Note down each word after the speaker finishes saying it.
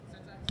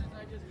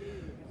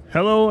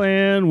Hello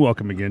and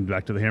welcome again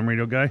back to the Ham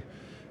Radio Guy,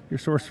 your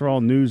source for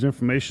all news,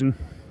 information,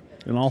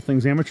 and all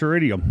things amateur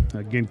radio.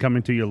 Again,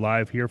 coming to you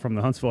live here from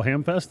the Huntsville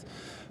Hamfest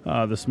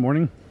this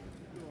morning.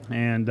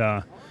 And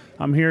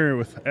I'm here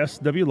with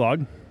SW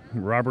Log,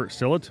 Robert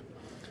Sillett,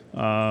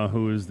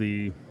 who is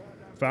the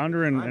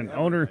founder and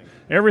owner,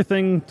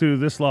 everything to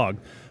this log.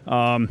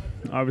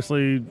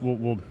 Obviously,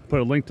 we'll put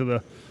a link to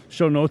the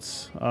show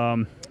notes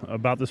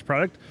about this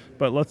product,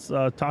 but let's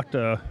talk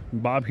to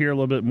Bob here a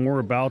little bit more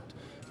about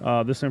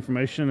this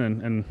information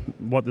and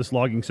what this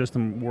logging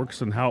system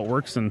works and how it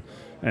works, and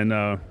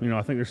I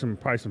think there's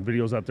probably some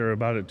videos out there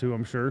about it too,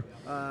 I'm sure.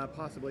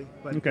 Possibly,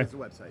 but Okay. there's a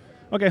website.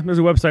 Okay, there's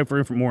a website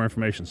for more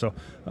information. So,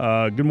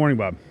 good morning,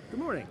 Bob. Good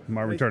morning.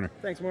 Marvin Turner.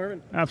 Thanks,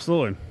 Marvin.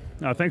 Absolutely.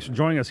 Thanks for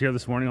joining us here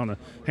this morning on the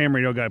Ham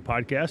Radio Guy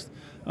podcast.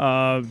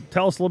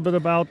 Tell us a little bit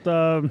about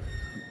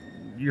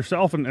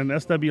yourself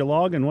and SW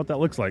Log and what that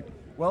looks like.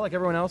 Well, like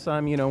everyone else,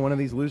 I'm one of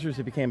these losers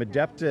who became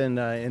adept and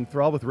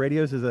enthralled with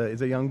radios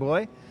as a young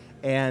boy.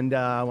 And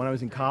when I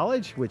was in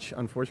college, which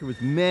unfortunately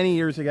was many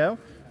years ago,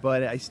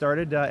 but I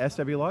started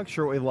SW Log,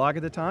 shortwave log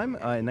at the time,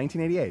 in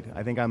 1988.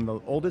 I think I'm the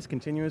oldest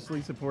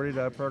continuously supported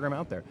program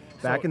out there.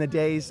 Back in the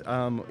days,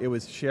 it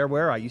was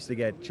shareware. I used to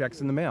get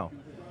checks in the mail.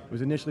 It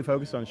was initially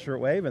focused on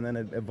shortwave, and then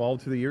it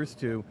evolved through the years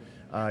to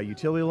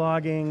utility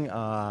logging.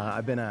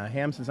 I've been a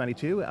ham since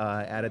 '92,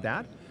 added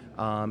that,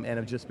 and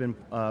have just been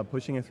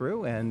pushing it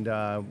through. And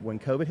when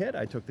COVID hit,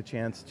 I took the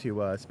chance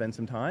to spend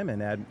some time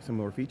and add some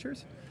more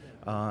features.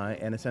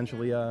 And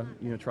essentially,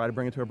 try to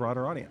bring it to a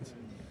broader audience.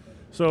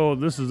 So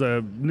this is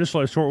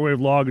initially a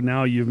shortwave log, and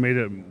now you've made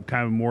it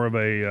kind of more of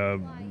a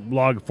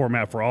log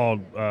format for all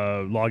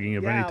logging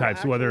of any type.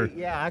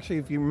 Actually,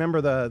 if you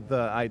remember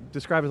I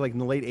described it like in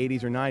the late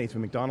 80s or 90s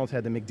when McDonald's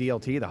had the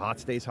McDLT, the hot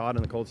stays hot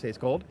and the cold stays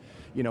cold.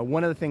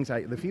 One of the things,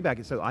 the feedback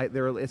is,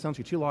 there are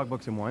essentially two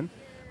logbooks in one.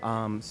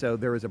 So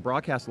there is a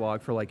broadcast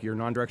log for like your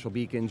non-directional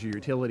beacons, your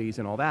utilities,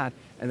 and all that,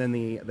 and then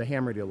the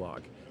ham radio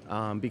log.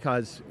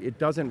 Because it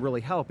doesn't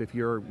really help if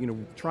you're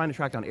trying to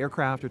track down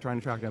aircraft or trying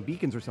to track down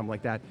beacons or something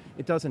like that.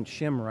 It doesn't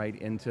shim right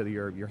into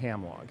your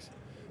ham logs,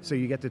 so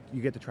you get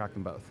to track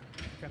them both.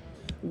 Okay.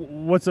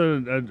 What's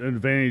an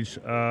advantage?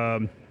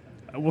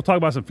 We'll talk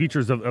about some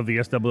features of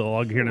the SW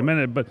log here in a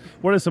minute, but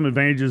what are some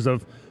advantages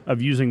of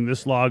using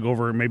this log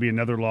over maybe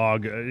another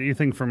log?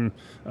 Anything from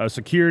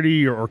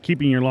security or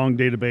keeping your long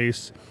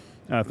database,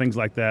 things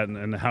like that,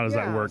 and how does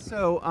that work?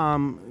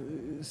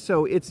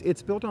 So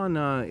it's built on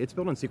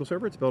SQL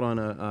Server. It's built on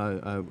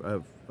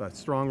a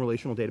strong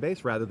relational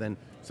database rather than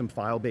some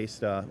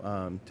file-based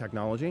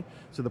technology.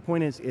 So the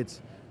point is,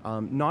 it's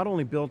not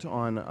only built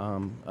on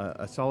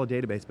a solid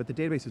database, but the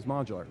database is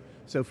modular.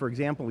 So for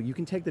example, you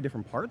can take the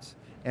different parts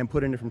and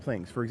put in different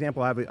things. For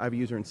example, I have a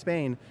user in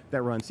Spain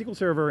that runs SQL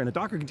Server in a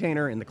Docker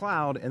container in the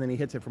cloud, and then he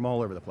hits it from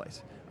all over the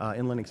place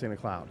in Linux in the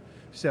cloud.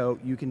 So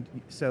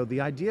the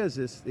idea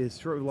is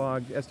SW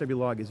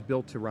Log is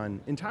built to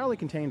run entirely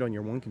contained on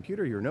your one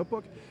computer, your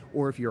notebook,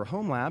 or if you're a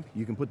home lab,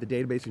 you can put the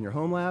database in your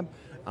home lab,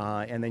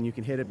 and then you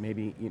can hit it.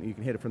 Maybe you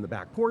can hit it from the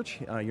back porch.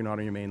 You're not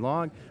on your main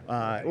log,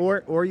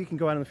 or you can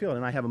go out in the field.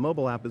 And I have a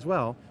mobile app as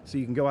well, so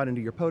you can go out and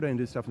do your POTA and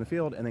do stuff in the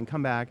field, and then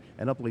come back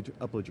and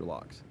upload your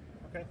logs.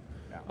 Okay.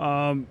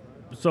 Yeah.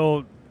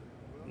 So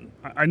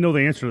I know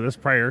the answer to this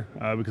prior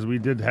because we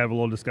did have a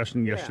little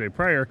discussion yesterday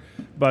prior,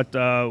 but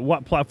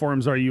what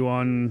platforms are you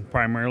on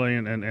primarily,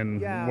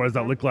 and what does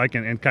that look like,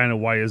 and kind of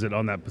why is it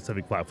on that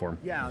specific platform?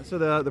 Yeah, so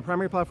the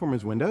primary platform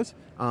is Windows,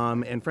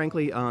 and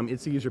frankly,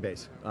 it's the user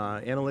base.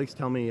 Analytics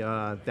tell me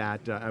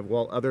that,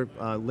 other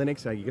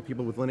Linux, you get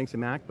people with Linux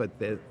and Mac, but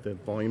the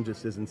volume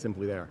just isn't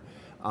simply there.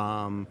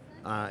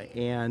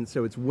 And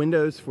so it's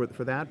Windows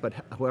for that, but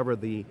however,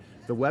 the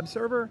web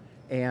server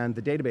and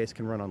the database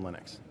can run on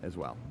Linux as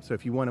well. So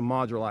if you want to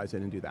modularize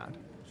it and do that.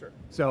 Sure.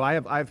 So I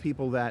have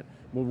people that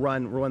will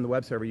run the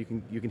web server. You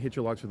can hit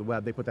your logs for the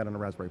web. They put that on a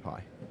Raspberry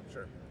Pi.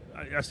 Sure.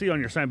 I see on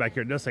your sign back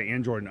here, it does say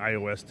Android and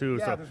iOS too.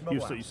 Yeah,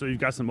 so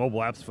you've got some mobile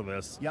apps for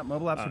this. Yep,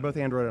 mobile apps for both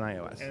Android and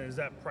iOS. And is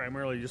that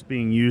primarily just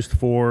being used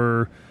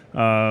for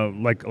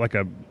like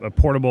a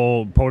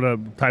portable POTA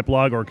type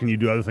log, or can you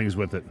do other things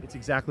with it? It's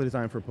exactly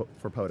designed for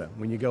POTA.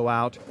 When you go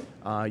out,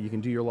 you can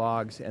do your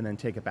logs and then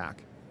take it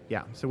back.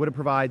 Yeah, so what it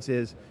provides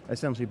is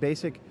essentially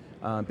basic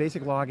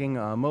logging,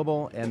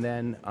 mobile, and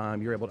then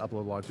you're able to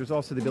upload logs. There's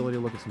also the ability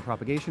to look at some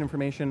propagation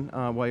information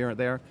while you're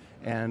there,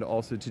 and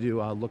also to do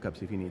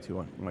lookups if you need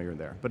to while you're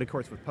there. But of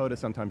course, with POTA,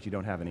 sometimes you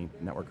don't have any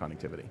network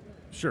connectivity.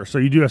 Sure. So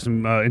you do have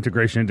some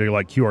integration into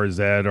like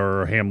QRZ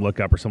or ham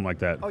lookup or something like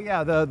that. Oh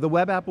yeah, the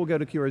web app will go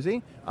to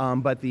QRZ,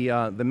 but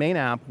the main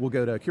app will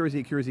go to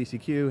QRZ,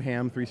 QRZ-CQ,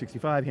 ham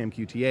 365, ham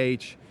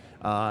QTH,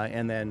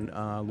 and then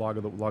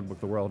logbook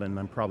the world, and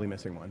I'm probably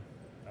missing one.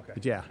 Okay.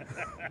 But yeah.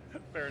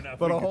 Fair enough.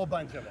 But a whole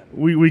bunch of them.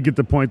 We get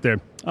the point there.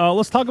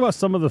 Let's talk about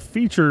some of the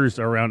features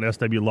around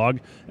SW Log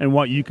and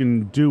what you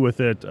can do with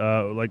it.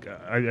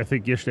 I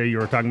think yesterday you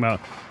were talking about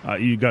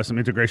you got some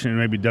integration in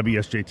maybe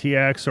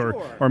WSJTX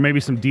or maybe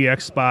some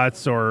DX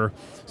spots or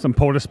some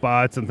POTA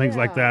spots and things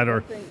like that,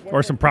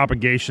 or some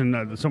propagation.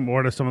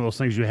 What are some of those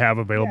things you have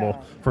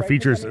available for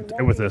features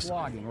with this?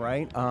 Logging,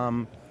 right?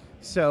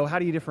 So how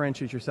do you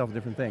differentiate yourself with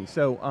different things?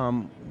 So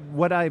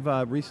what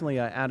I've recently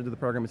added to the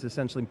program is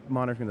essentially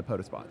monitoring the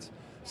POTA spots.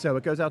 So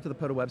it goes out to the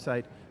POTA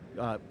website,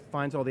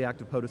 finds all the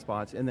active POTA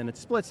spots, and then it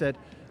splits it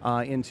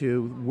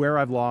into where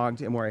I've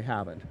logged and where I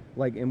haven't.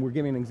 And we're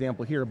giving an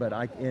example here, but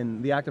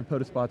in the active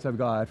POTA spots, I've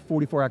got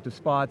 44 active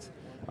spots.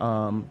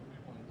 There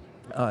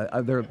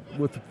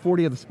with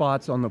 40 of the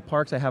spots on the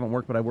parks I haven't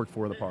worked, but I worked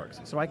 4 of the parks.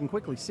 So I can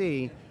quickly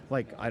see,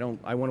 I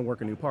want to work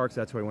a new park,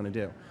 so that's what I want to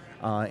do.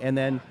 And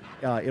then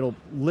it'll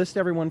list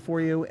everyone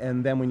for you,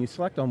 and then when you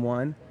select on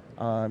one,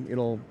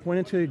 it'll point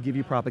it to give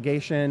you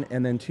propagation,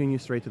 and then tune you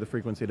straight to the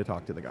frequency to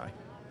talk to the guy.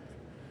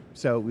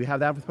 So we have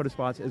that with POTA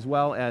spots, as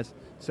well as,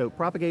 so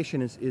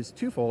propagation is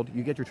twofold.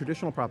 You get your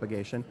traditional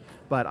propagation,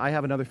 but I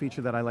have another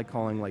feature that I like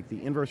calling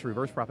the inverse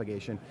reverse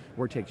propagation,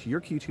 where it takes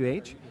your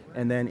Q2H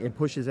and then it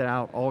pushes it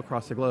out all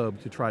across the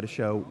globe to try to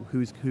show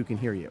who can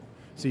hear you.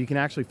 So you can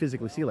actually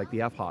physically see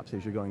the F-hops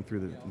as you're going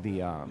through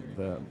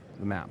the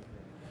map.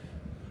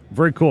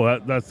 Very cool.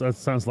 That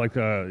sounds like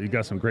you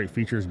got some great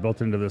features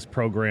built into this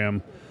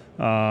program.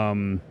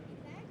 So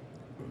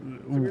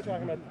we were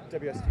talking about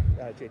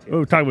WSJTX.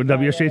 We're talking about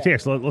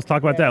WSJTX. Let's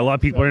talk about that. A lot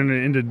of people are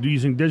into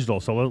using digital,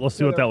 so let's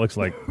see what that looks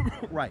like.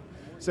 Right.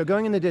 So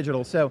going into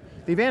digital, so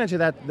the advantage of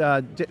that,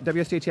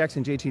 WSJTX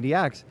and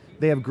JTDX,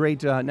 they have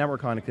great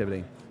network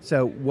connectivity.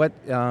 So what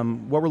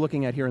we're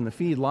looking at here in the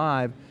feed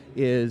live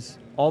is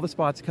all the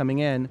spots coming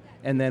in,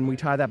 and then we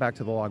tie that back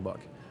to the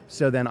logbook.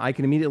 So then I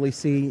can immediately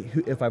see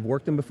if I've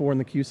worked them before in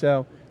the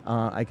QSO.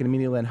 I can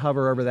immediately then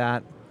hover over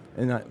that.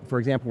 And for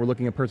example, we're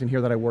looking at a person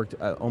here that I worked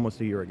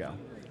almost a year ago.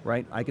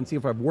 Right? I can see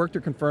if I've worked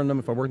or confirmed them,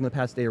 if I've worked in the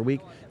past day or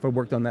week, if I've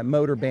worked on that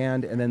motor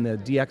band, and then the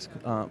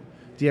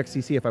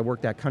DXCC, if I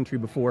worked that country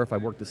before, if I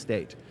worked the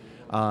state.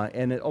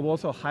 And it will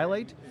also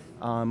highlight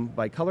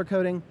by color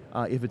coding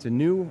if it's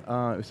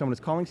if someone is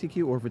calling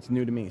CQ or if it's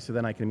new to me, so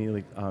then I can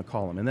immediately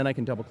call them. And then I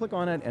can double click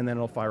on it, and then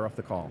it'll fire off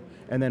the call.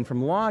 And then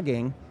from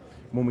logging,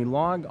 when we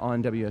log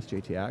on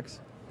WSJTX,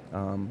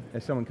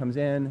 if someone comes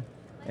in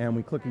and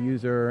we click a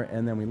user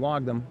and then we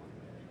log them,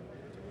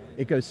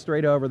 it goes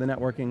straight over the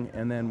networking,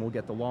 and then we'll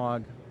get the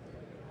log.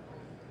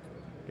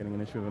 Getting an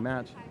issue of a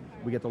match.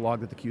 We get the log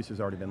that the QS has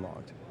already been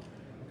logged.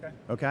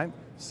 Okay?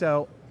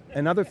 So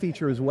another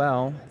feature as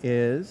well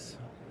is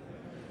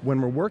when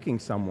we're working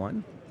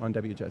someone on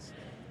WJS,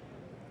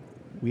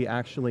 we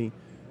actually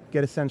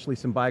get essentially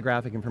some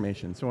biographic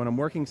information. So when I'm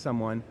working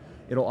someone,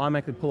 it'll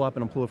automatically pull up,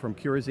 and it'll pull it from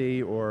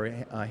CureZ or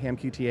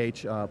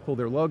HamQTH, pull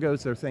their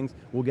logos, their things.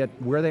 We'll get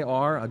where they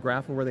are, a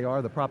graph of where they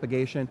are, the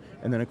propagation,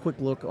 and then a quick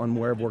look on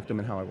where I've worked them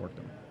and how I worked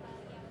them.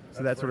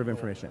 So that's sort of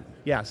information.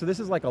 Yeah, so this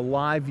is like a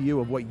live view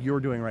of what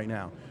you're doing right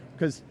now.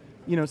 Because,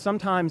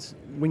 sometimes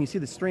when you see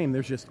the stream,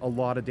 there's just a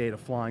lot of data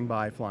flying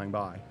by.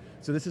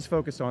 So this is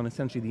focused on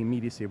essentially the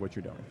immediacy of what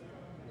you're doing.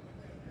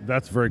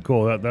 That's very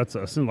cool. That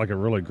seems like a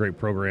really great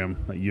program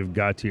that you've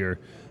got here.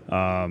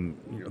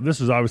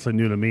 This is obviously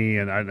new to me,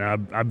 and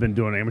I've been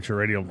doing amateur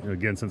radio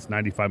again since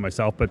 '95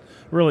 myself, but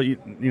really,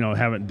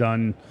 haven't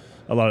done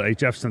a lot of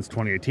HF since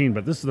 2018.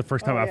 But this is the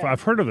first time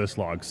I've heard of this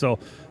log. So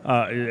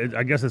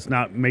I guess it's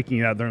not making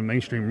it out there in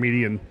mainstream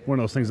media, and one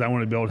of those things I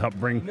want to be able to help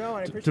bring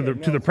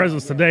to the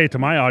presence today to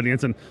my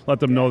audience and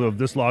let them know of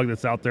this log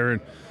that's out there.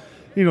 And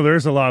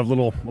there's a lot of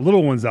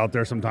little ones out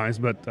there sometimes,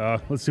 but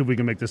let's see if we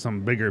can make this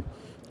something bigger.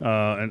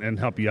 And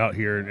help you out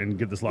here and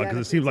get this log, because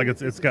it seems like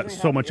it's got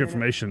so much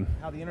information.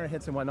 How the internet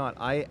hits and whatnot.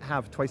 I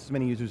have twice as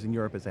many users in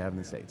Europe as I have in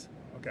the States.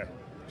 Okay,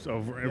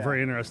 so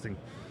very interesting.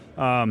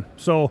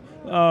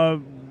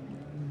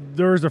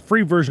 There's a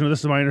free version of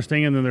this, is my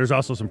understanding, and then there's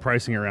also some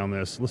pricing around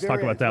this. Let's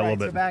talk about that a little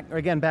bit.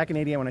 So back in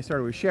 '88 when I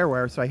started with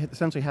shareware, so I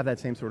essentially have that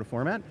same sort of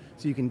format.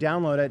 So you can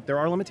download it. There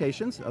are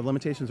limitations.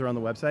 Limitations are on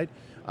the website.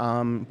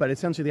 But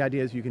essentially the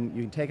idea is you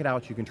can take it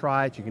out, you can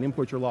try it, you can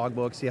import your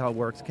logbook, see how it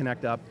works,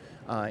 connect up,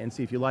 and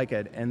see if you like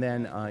it. And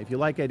then if you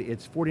like it,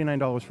 it's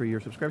 $49 for a year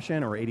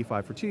subscription or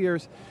 $85 for 2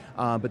 years.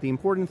 But the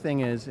important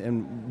thing is,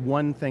 and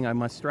one thing I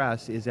must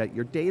stress, is that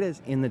your data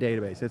is in the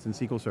database. It's in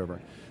SQL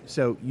Server.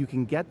 So you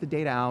can get the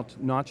data out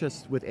not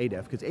just with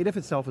ADIF, because ADIF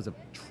itself is a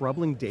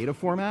troubling data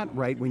format,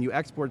 right? When you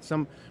export,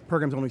 some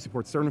programs only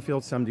support certain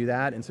fields, some do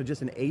that. And so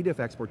just an ADIF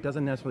export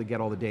doesn't necessarily get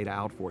all the data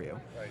out for you.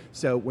 Right.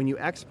 So when you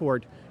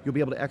export, you'll be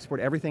able to export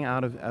everything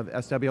out of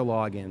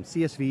SWLog in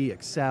CSV,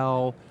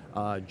 Excel,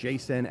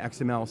 JSON,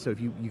 XML. So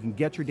if you can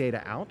get your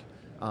data out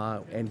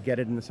and get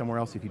it into somewhere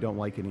else if you don't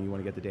like it and you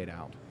want to get the data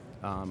out.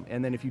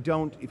 And then if you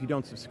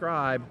don't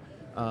subscribe,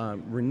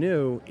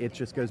 renew, it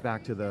just goes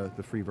back to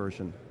the free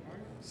version.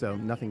 So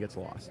nothing gets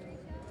lost.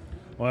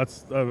 Well,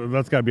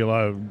 that's got to be a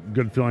lot of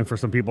good feeling for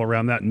some people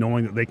around that,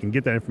 knowing that they can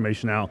get that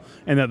information out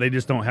and that they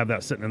just don't have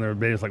that sitting in their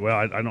base like, well,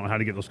 I don't know how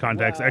to get those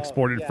contacts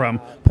exported from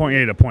point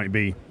A to point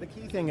B. The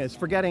key thing is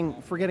forgetting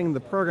the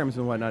programs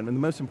and whatnot, and the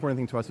most important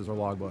thing to us is our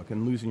logbook,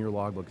 and losing your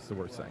logbook is the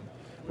worst thing,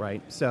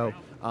 right? So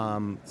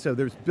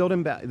there's there's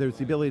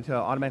the ability to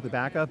automatically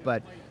back up,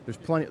 but there's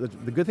plenty.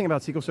 The good thing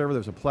about SQL Server,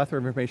 there's a plethora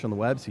of information on the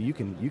web, so you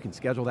can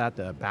schedule that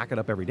to back it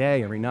up every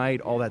day, every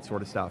night, all that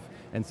sort of stuff,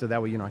 and so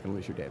that way you're not going to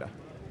lose your data.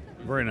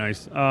 Very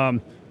nice.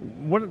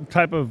 What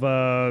type of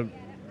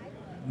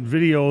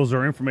videos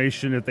or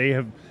information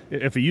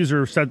if a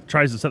user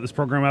tries to set this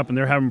program up and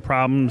they're having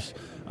problems,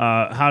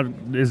 how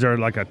is there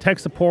like a tech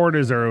support?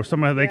 Is there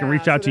somebody they can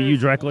reach out to you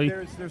directly?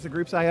 There's a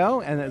groups IO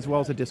and as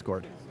well as a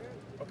Discord.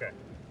 Okay.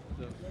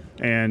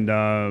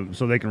 And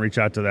so they can reach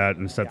out to that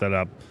and set that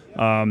up.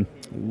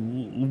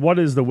 What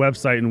is the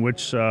website in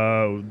which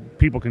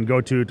people can go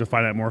to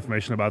find out more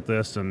information about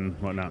this and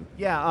whatnot?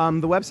 Yeah,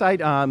 the website,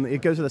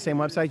 it goes to the same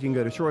website. You can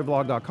go to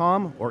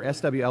shorewavevlog.com or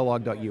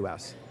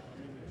swllog.us.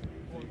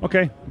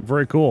 Okay,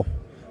 very cool.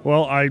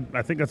 Well, I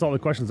think that's all the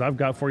questions I've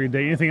got for you,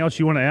 Dave. Anything else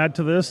you want to add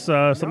to this?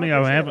 Something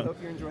I haven't. I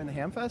hope you're enjoying the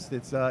Hamfest.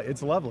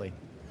 It's lovely.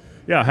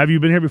 Yeah, have you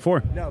been here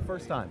before? No,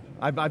 first time.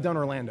 I've done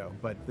Orlando,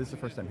 but this is the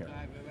first time here.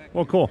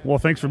 Well, cool. Well,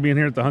 thanks for being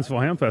here at the Huntsville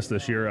Hamfest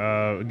this year.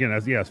 Again,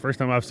 it's first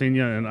time I've seen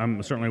you, and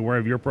I'm certainly aware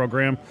of your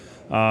program.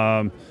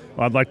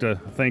 I'd like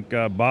to thank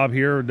Bob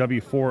here,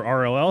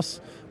 W4RLS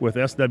with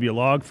SW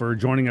Log, for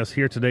joining us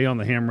here today on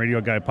the Ham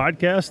Radio Guy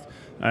podcast.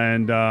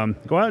 And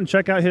go out and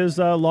check out his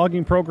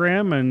logging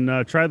program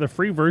and try the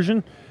free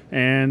version.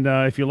 And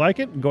if you like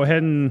it, go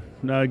ahead and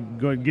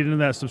go get into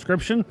that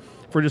subscription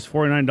for just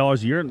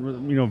 $49 a year.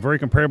 Very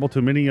comparable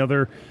to many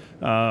other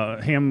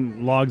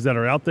ham logs that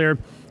are out there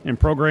and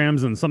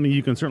programs, and something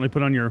you can certainly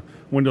put on your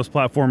Windows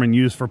platform and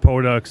use for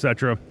PODA,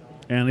 etc.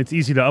 And it's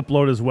easy to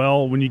upload as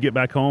well when you get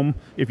back home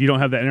if you don't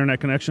have that internet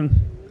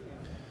connection.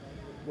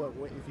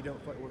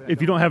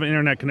 If you don't have an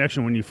internet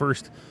connection when you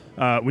first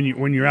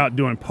when you're out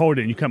doing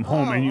PODA and you come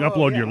home and you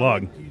upload your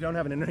log. You don't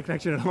have an internet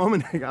connection at home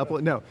and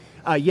upload? No.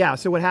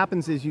 So what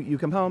happens is you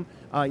come home,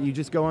 you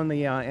just go on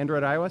the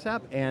Android iOS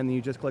app and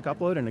you just click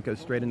upload and it goes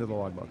straight into the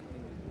logbook.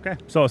 Okay,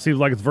 so it seems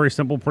like it's very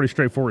simple, pretty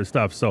straightforward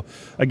stuff. So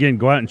again,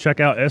 go out and check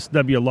out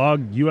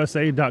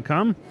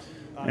swlogusa.com.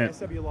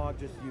 SWLog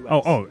just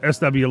US.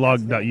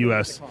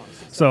 swlog.us.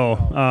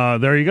 So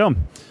there you go.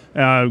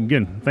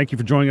 Again, thank you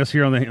for joining us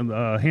here on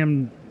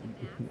the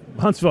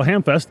Huntsville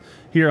Hamfest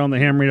here on the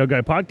Ham Radio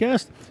Guy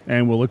podcast,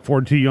 and we'll look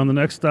forward to you on the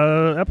next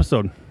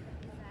episode.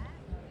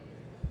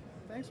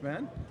 Thanks,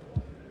 man.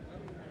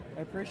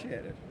 I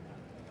appreciate it.